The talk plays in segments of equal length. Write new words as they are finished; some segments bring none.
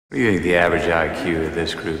What do you think the average IQ of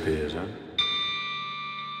this group is, huh?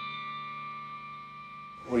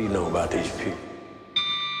 What do you know about these people?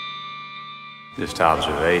 Just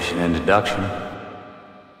observation and deduction.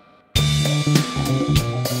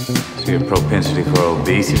 See a propensity for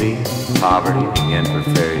obesity, poverty, again for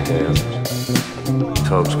fairy tales.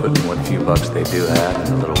 Folks putting what few bucks they do have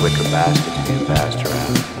in the little wicker baskets being passed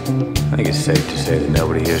around. I think it's safe to say that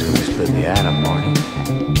nobody here's gonna be splitting the atom, Marty.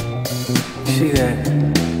 You see that?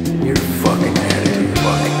 Your fucking attitude,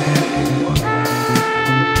 fucking attitude.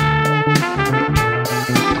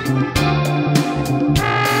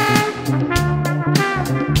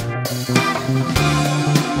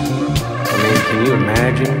 I mean, can you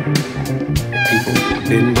imagine if people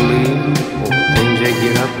didn't believe all the things they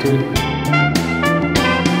get up to?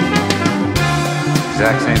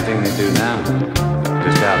 Exact same thing they do now,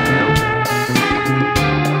 just out in the open.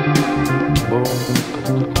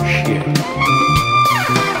 Bullshit.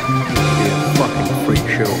 It'll be a fucking freak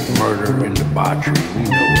show of murder and debauchery, we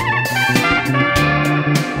know it.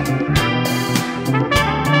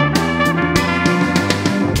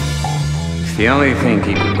 If the only thing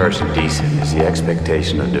keeping a person decent is the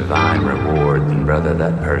expectation of divine reward, then brother,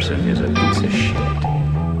 that person is a piece of shit.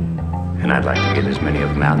 And I'd like to get as many of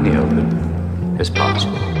them out in the open as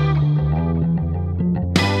possible.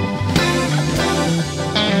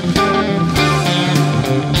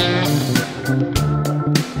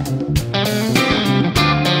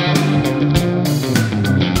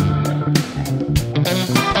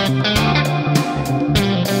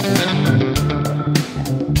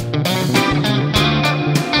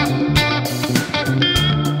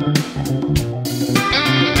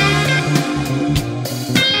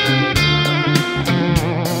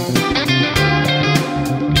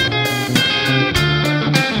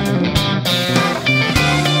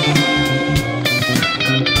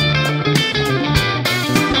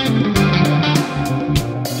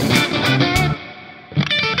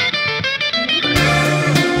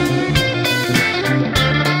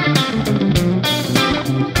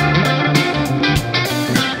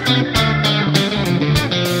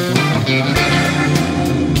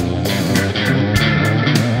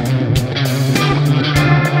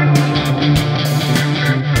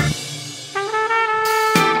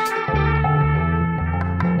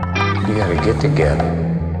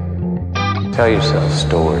 Tell yourself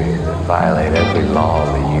stories that violate every law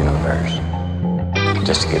of the universe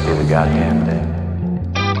just to get through the goddamn day.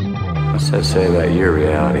 What's that say about your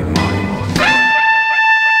reality, Marty?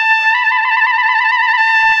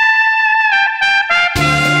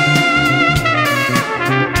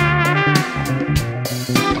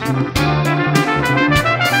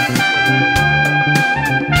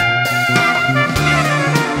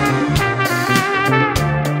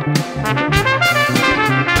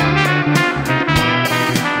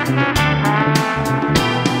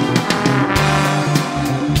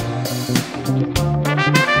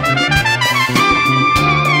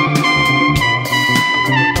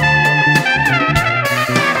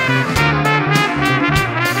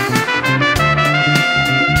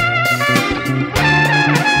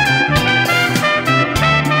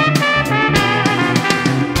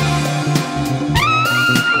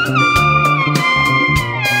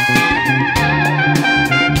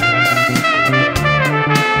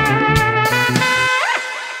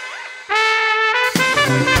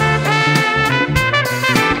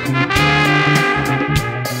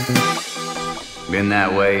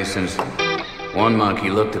 That way since one monkey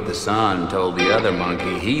looked at the sun and told the other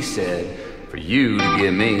monkey, he said, for you to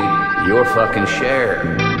give me your fucking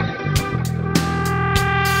share.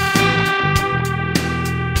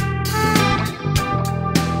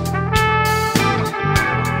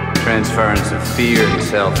 Transference of fear and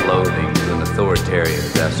self-loathing to an authoritarian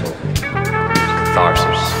vessel.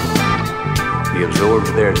 Catharsis. He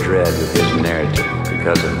absorbs their dread with his narrative.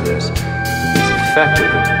 Because of this, he's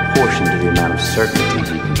effectively proportioned to the amount of certainty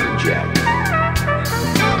he can project.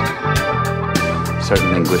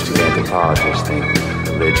 Certain linguistic anthropologists think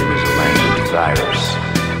religion is a language virus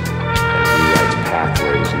that rewrites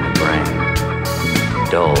pathways in the brain,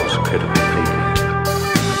 dulls critical thinking.